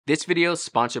This video is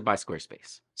sponsored by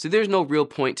Squarespace. So there's no real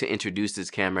point to introduce this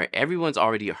camera. Everyone's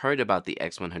already heard about the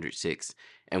X100VI.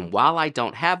 And while I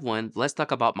don't have one, let's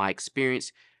talk about my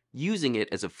experience using it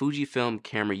as a Fujifilm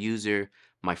camera user,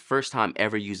 my first time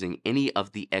ever using any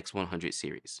of the X100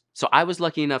 series. So I was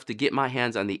lucky enough to get my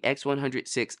hands on the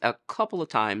X100VI a couple of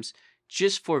times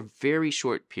just for very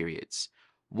short periods.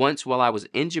 Once while I was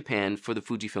in Japan for the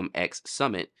Fujifilm X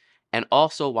Summit, and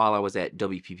also while I was at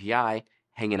WPPI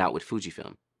hanging out with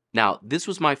Fujifilm. Now, this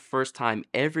was my first time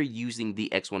ever using the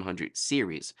X100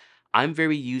 series. I'm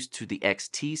very used to the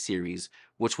XT series,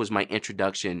 which was my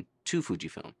introduction to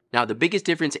Fujifilm. Now, the biggest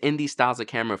difference in these styles of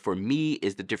camera for me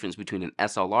is the difference between an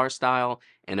SLR style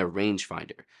and a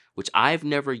rangefinder, which I've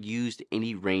never used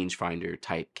any rangefinder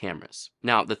type cameras.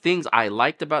 Now, the things I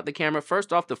liked about the camera,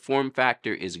 first off, the form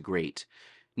factor is great.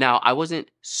 Now, I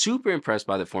wasn't super impressed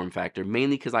by the form factor,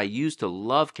 mainly because I used to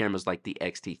love cameras like the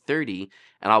X-T30,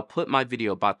 and I'll put my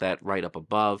video about that right up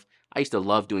above. I used to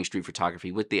love doing street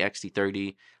photography with the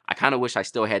X-T30. I kind of wish I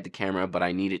still had the camera, but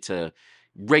I needed to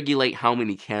regulate how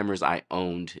many cameras I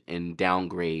owned and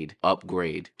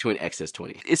upgrade to an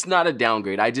XS20. It's not a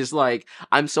downgrade.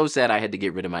 I'm so sad I had to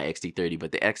get rid of my X-T30,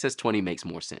 but the XS20 makes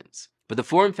more sense. But the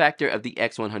form factor of the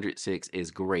X100VI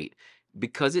is great.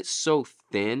 Because it's so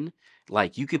thin,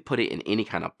 like you could put it in any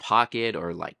kind of pocket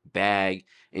or like bag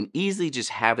and easily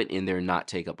just have it in there and not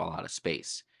take up a lot of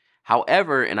space.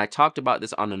 However, and I talked about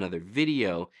this on another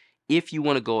video, if you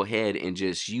want to go ahead and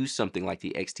just use something like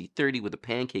the X-T30 with a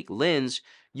pancake lens,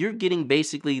 you're getting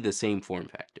basically the same form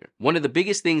factor. One of the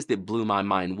biggest things that blew my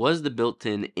mind was the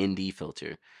built-in ND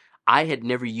filter. I had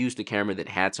never used a camera that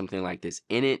had something like this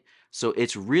in it, so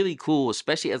it's really cool,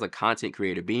 especially as a content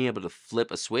creator, being able to flip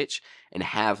a switch and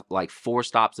have like 4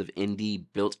 stops of ND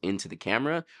built into the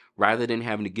camera rather than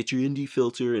having to get your ND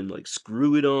filter and like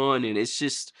screw it on, and it's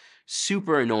just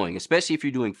super annoying, especially if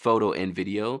you're doing photo and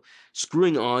video.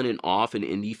 Screwing on and off an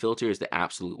ND filter is the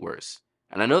absolute worst.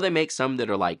 And I know they make some that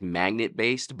are like magnet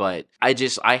based, but I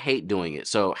hate doing it.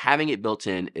 So having it built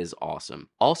in is awesome.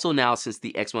 Also now, since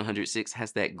the X100VI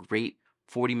has that great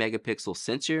 40 megapixel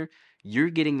sensor,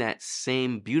 you're getting that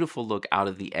same beautiful look out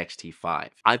of the X-T5.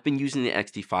 I've been using the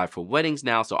X-T5 for weddings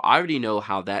now, so I already know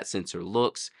how that sensor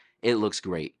looks. It looks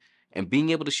great. And being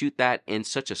able to shoot that in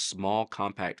such a small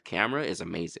compact camera is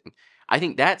amazing. I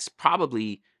think that's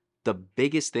probably the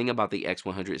biggest thing about the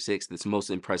X100VI that's most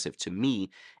impressive to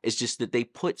me is just that they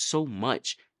put so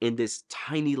much in this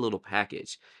tiny little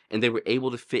package, and they were able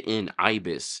to fit in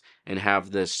IBIS and have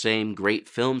the same great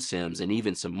film sims and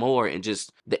even some more, and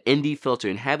just the ND filter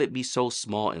and have it be so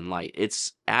small and light.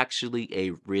 It's actually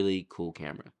a really cool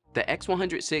camera. The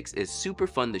X100VI is super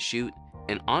fun to shoot,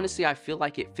 and honestly I feel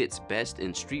like it fits best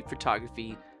in street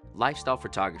photography, lifestyle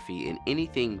photography, and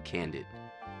anything candid.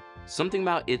 Something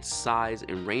about its size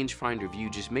and rangefinder view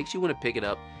just makes you want to pick it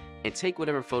up and take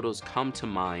whatever photos come to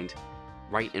mind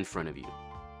right in front of you.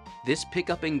 This pick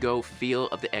up and go feel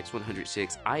of the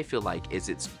X100VI I feel like is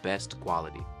its best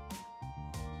quality.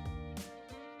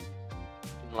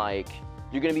 Like,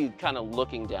 you're going to be kind of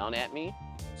looking down at me.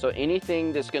 So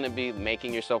anything that's going to be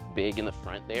making yourself big in the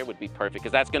front there would be perfect,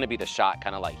 because that's going to be the shot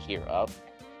kind of like here up.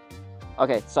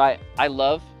 Okay, so I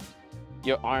love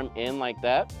your arm in like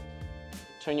that.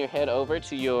 Turn your head over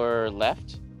to your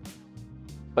left,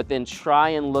 but then try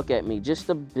and look at me just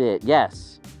a bit.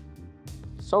 Yes,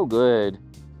 so good.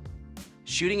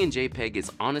 Shooting in JPEG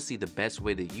is honestly the best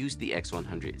way to use the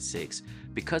X100VI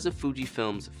because of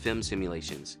Fujifilm's film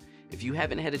simulations. If you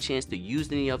haven't had a chance to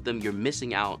use any of them, you're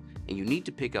missing out, and you need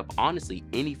to pick up honestly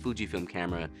any Fujifilm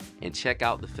camera and check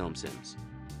out the film sims.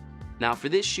 Now for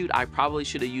this shoot, I probably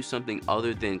should have used something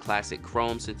other than classic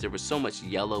chrome since there was so much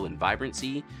yellow and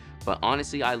vibrancy, but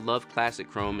honestly I love classic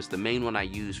chrome. It's the main one I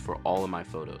use for all of my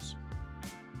photos.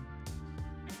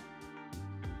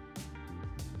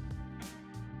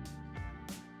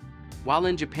 While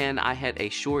in Japan, I had a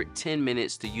short 10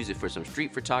 minutes to use it for some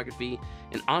street photography,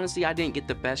 and honestly I didn't get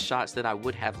the best shots that I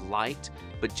would have liked,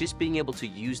 but just being able to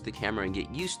use the camera and get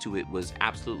used to it was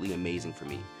absolutely amazing for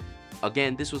me.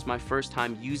 Again, this was my first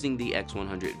time using the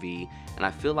X100V, and I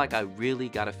feel like I really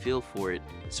got a feel for it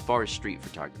as far as street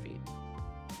photography.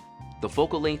 The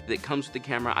focal length that comes with the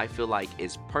camera I feel like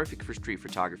is perfect for street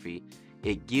photography.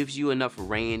 It gives you enough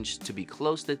range to be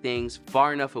close to things,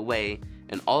 far enough away,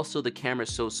 and also the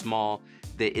camera's so small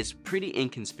that it's pretty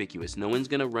inconspicuous. No one's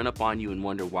gonna run up on you and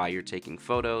wonder why you're taking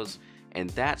photos, and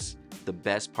that's the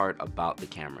best part about the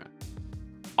camera.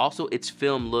 Also, its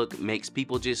film look makes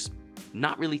people just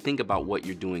not really think about what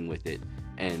you're doing with it,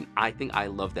 and I think I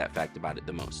love that fact about it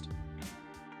the most.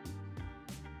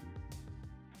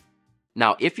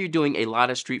 Now, if you're doing a lot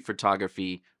of street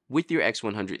photography with your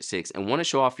X100VI and want to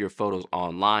show off your photos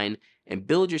online and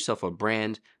build yourself a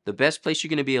brand, the best place you're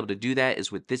going to be able to do that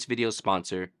is with this video's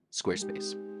sponsor,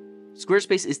 Squarespace.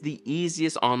 Squarespace is the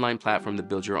easiest online platform to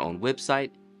build your own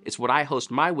website. It's what I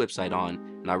host my website on,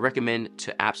 and I recommend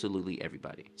to absolutely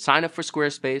everybody. Sign up for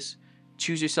Squarespace,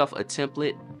 choose yourself a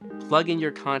template, plug in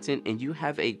your content, and you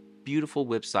have a beautiful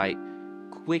website,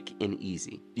 quick and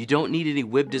easy. You don't need any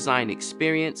web design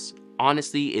experience.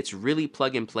 Honestly, it's really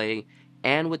plug and play,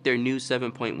 and with their new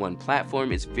 7.1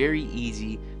 platform, it's very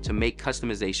easy to make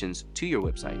customizations to your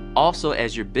website. Also,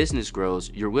 as your business grows,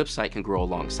 your website can grow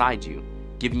alongside you,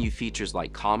 giving you features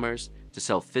like commerce to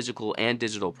sell physical and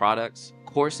digital products,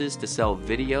 courses to sell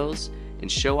videos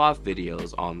and show off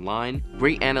videos online,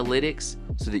 great analytics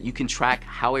so that you can track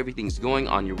how everything's going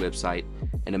on your website,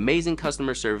 and amazing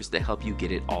customer service to help you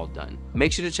get it all done.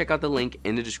 Make sure to check out the link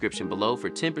in the description below for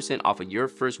 10% off of your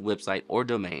first website or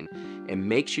domain, and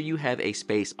make sure you have a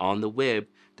space on the web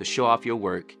to show off your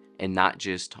work and not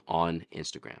just on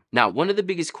Instagram. Now, one of the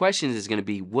biggest questions is going to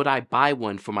be, would I buy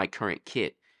one for my current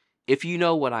kit? If you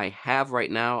know what I have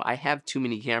right now, I have too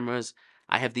many cameras.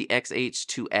 I have the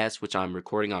XH2S, which I'm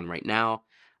recording on right now.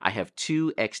 I have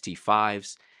two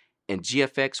X-T5s, and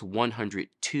GFX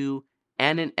 102,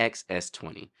 and an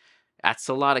XS20. That's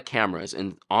a lot of cameras,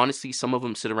 and honestly, some of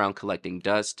them sit around collecting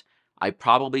dust. I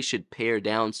probably should pare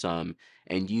down some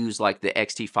and use like the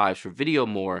X-T5s for video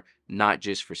more, not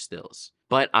just for stills.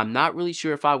 But I'm not really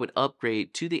sure if I would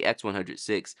upgrade to the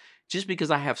X100VI just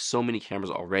because I have so many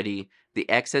cameras already. The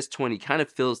XS20 kind of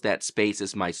fills that space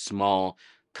as my small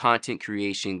content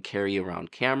creation carry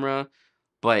around camera,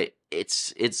 but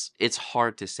it's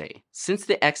hard to say. Since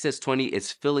the XS20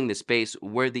 is filling the space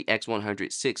where the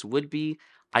X100VI would be,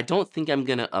 I don't think I'm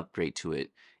gonna upgrade to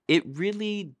it. It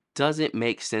really doesn't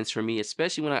make sense for me,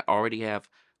 especially when I already have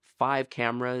 5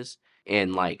 cameras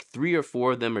and like 3 or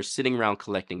 4 of them are sitting around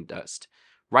collecting dust.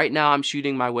 Right now I'm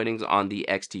shooting my weddings on the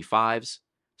X-T5s,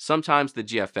 sometimes the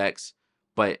GFX,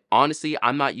 but honestly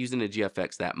I'm not using the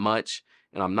GFX that much,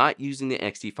 and I'm not using the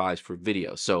X-T5s for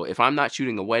video. So if I'm not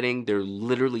shooting a wedding, they're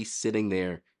literally sitting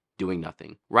there doing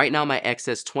nothing. Right now, my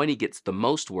XS20 gets the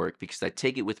most work because I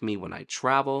take it with me when I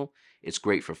travel. It's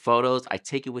great for photos. I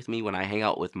take it with me when I hang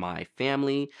out with my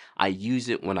family. I use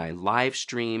it when I live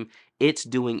stream. It's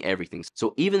doing everything.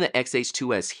 So even the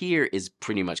XH2S here is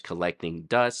pretty much collecting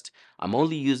dust. I'm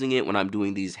only using it when I'm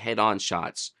doing these head-on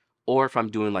shots or if I'm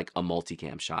doing like a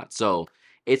multicam shot. So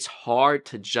it's hard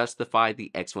to justify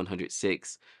the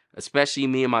X100VI, especially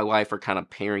me and my wife are kind of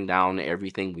paring down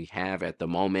everything we have at the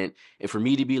moment. And for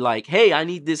me to be like, hey, I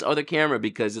need this other camera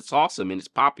because it's awesome and it's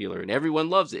popular and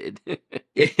everyone loves it,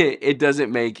 it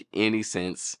doesn't make any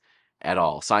sense at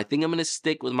all. So I think I'm going to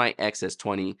stick with my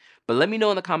XS20, but let me know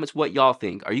in the comments what y'all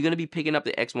think. Are you going to be picking up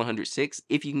the X100VI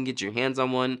if you can get your hands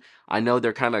on one? I know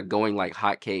they're kind of going like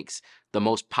hotcakes, the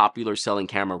most popular selling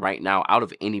camera right now out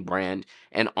of any brand.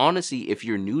 And honestly, if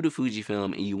you're new to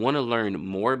Fujifilm and you want to learn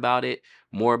more about it,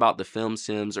 more about the film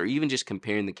sims, or even just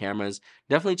comparing the cameras,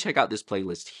 definitely check out this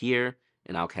playlist here,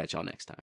 and I'll catch y'all next time.